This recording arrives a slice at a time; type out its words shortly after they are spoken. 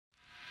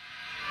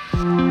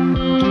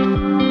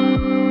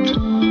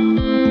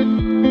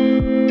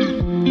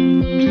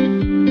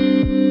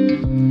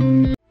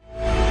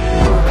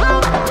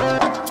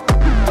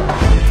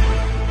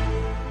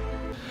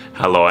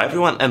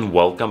everyone and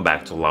welcome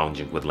back to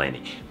Lounging with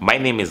Lenny. My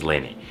name is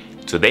Lenny.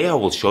 Today I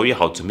will show you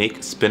how to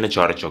make spinach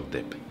artichoke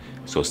dip.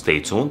 So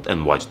stay tuned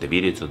and watch the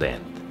video to the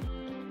end.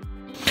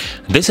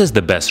 This is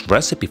the best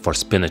recipe for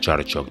spinach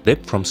artichoke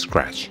dip from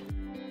scratch.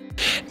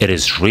 It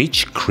is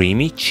rich,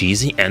 creamy,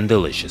 cheesy and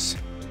delicious.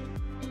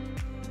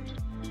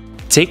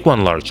 Take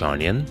one large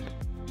onion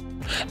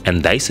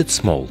and dice it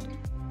small.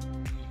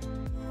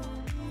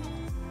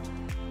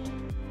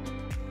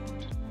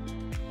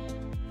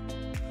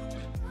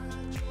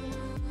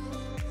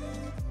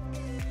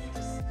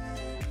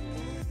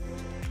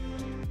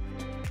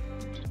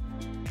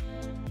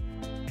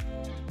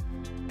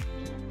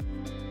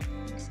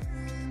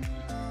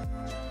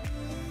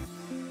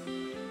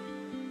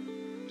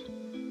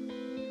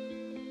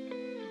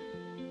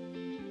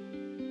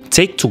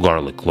 Take 2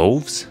 garlic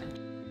cloves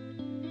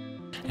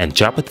and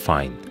chop it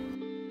fine.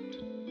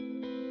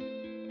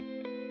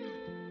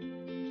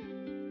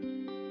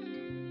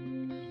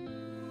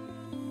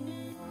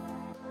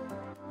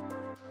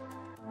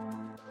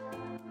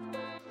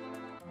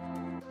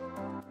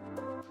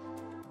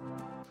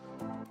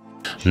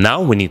 Now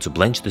we need to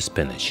blanch the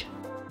spinach.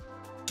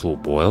 To a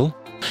boil,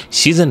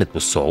 season it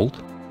with salt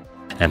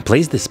and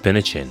place the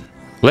spinach in.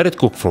 Let it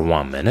cook for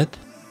 1 minute.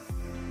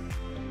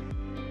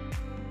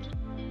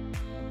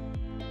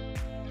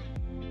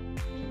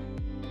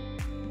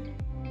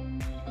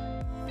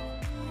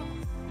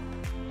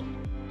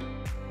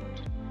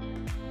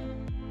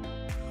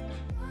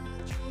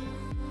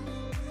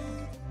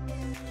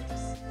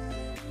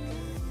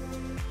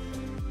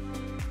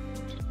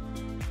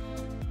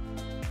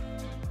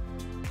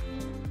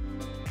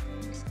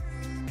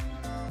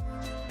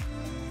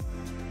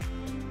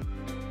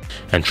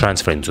 And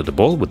transfer into the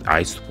bowl with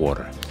iced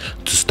water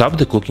to stop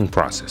the cooking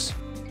process.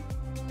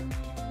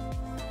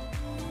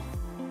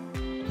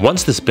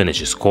 Once the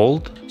spinach is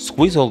cold,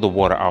 squeeze all the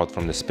water out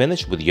from the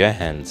spinach with your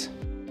hands.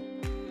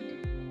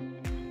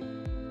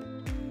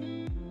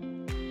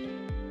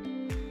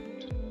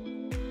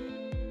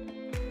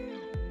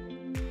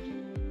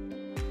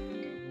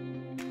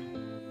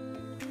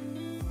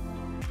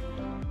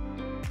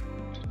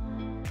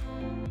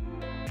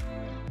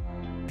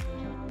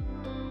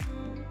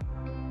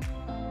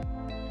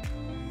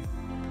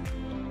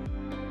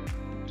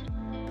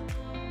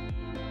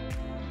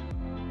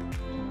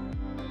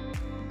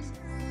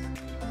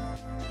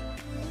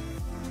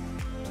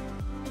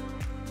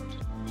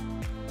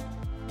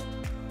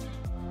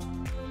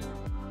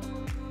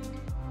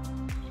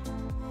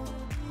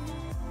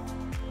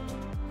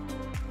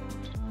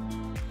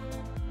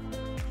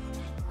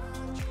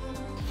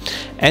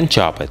 And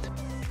chop it.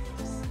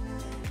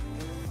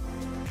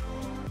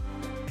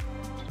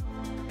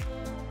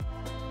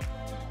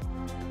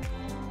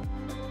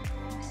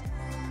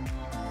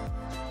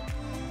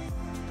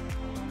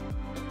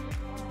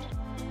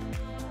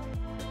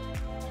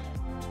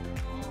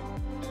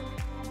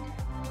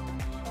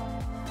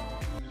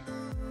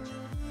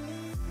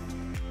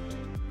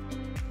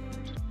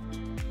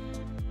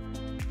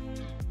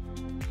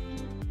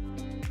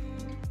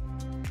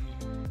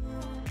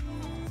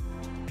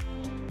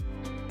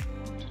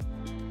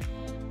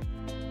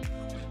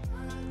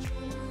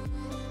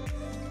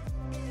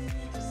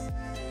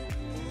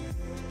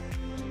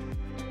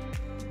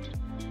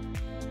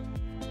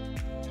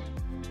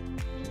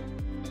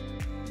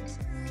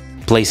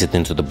 Place it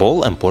into the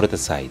bowl and put it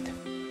aside.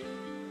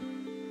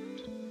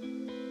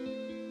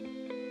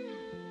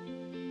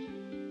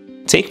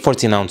 Take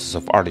 14 ounces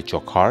of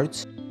artichoke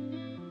hearts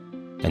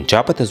and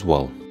chop it as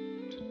well.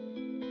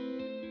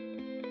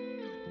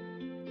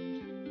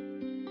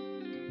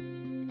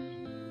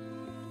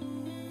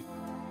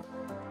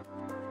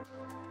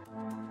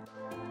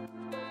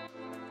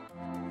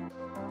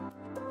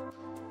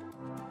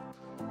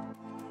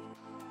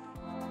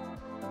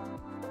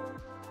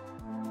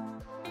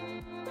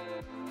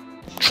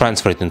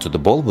 Transfer it into the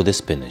bowl with the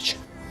spinach.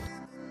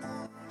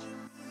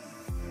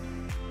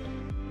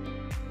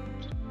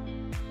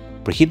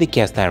 Preheat the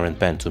cast iron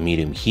pan to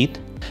medium heat,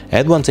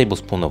 add 1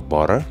 tablespoon of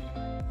butter,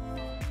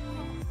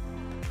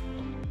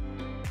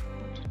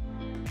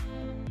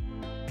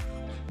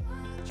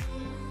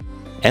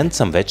 and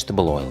some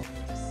vegetable oil.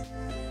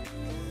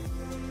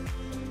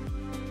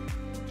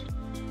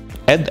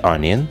 Add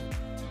onion,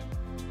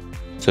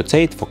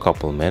 saute it for a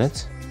couple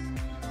minutes.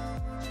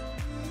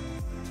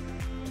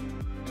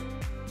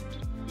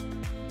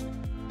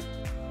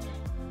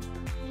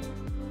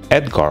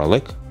 Add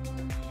garlic,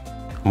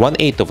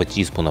 1/8 of a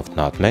teaspoon of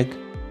nutmeg,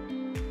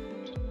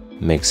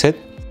 mix it,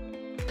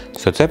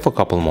 saute for a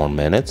couple more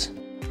minutes.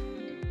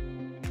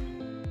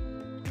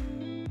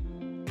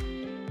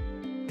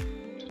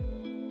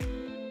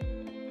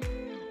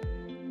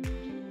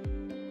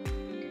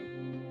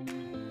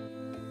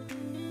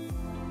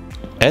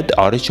 Add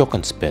artichoke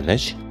and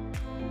spinach.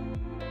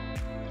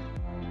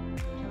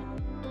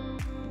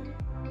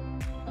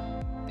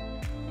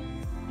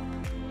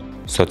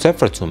 Saute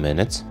for 2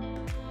 minutes.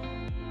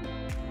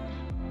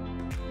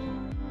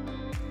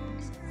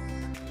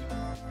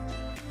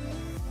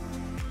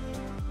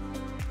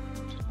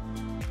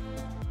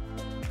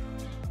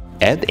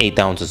 Add 8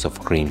 ounces of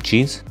cream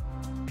cheese.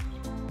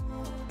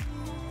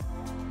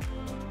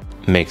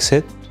 Mix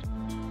it.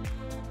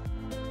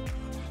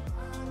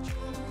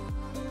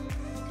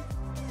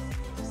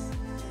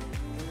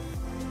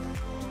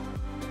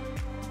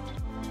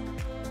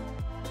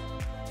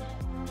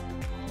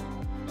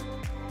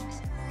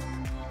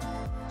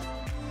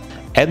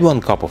 Add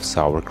 1 cup of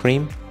sour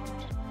cream.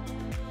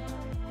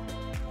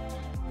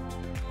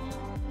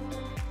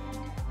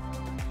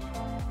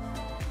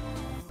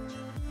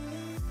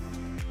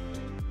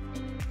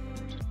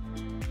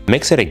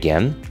 Mix it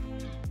again.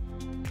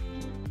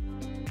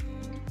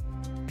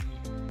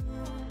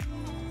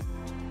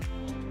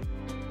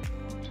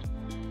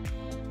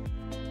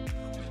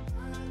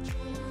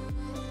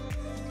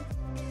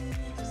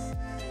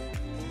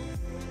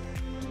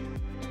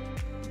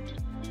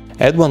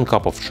 Add 1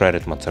 cup of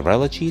shredded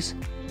mozzarella cheese.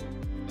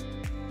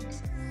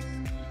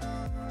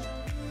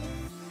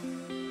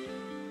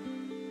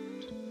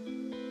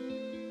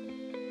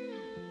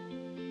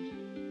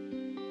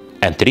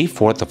 And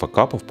 3/4 of a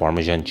cup of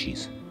parmesan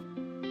cheese.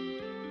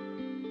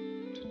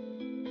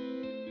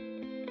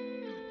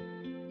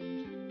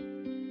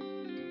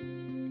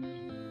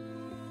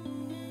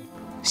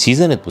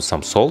 Season it with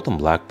some salt and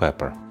black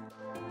pepper.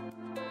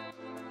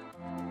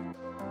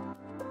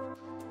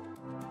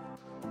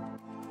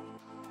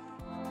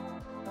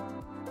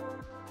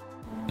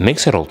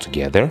 Mix it all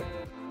together.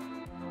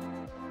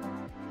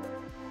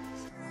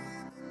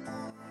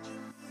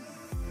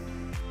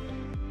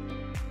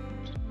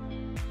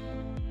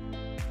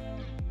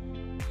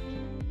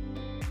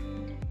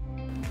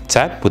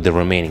 Tap with the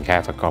remaining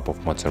half a cup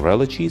of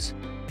mozzarella cheese.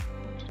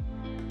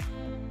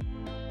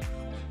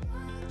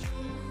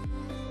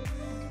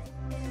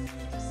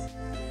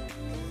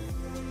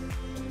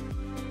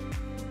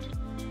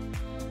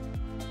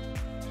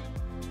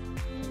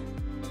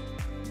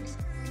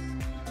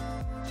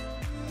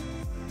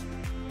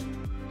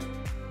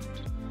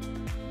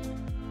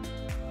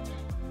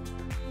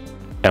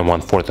 And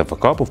 1/4 of a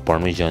cup of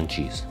parmesan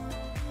cheese.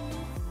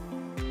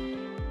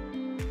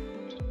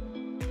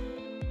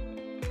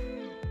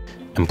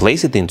 And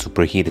place it in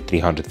superheated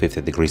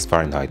 350 degrees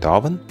Fahrenheit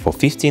oven for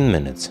 15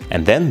 minutes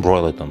and then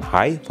broil it on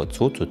high for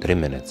 2 to 3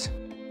 minutes.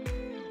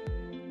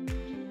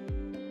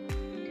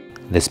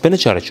 The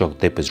spinach artichoke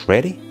dip is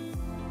ready.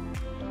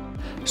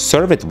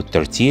 Serve it with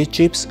tortilla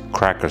chips,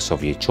 crackers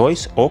of your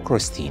choice or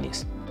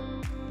crostinis.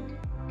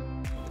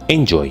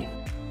 Enjoy!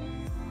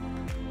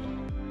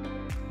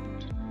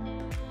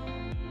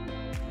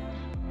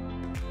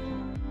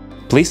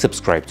 Please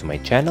subscribe to my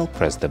channel,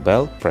 press the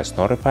bell, press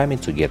notify me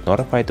to get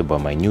notified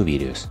about my new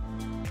videos.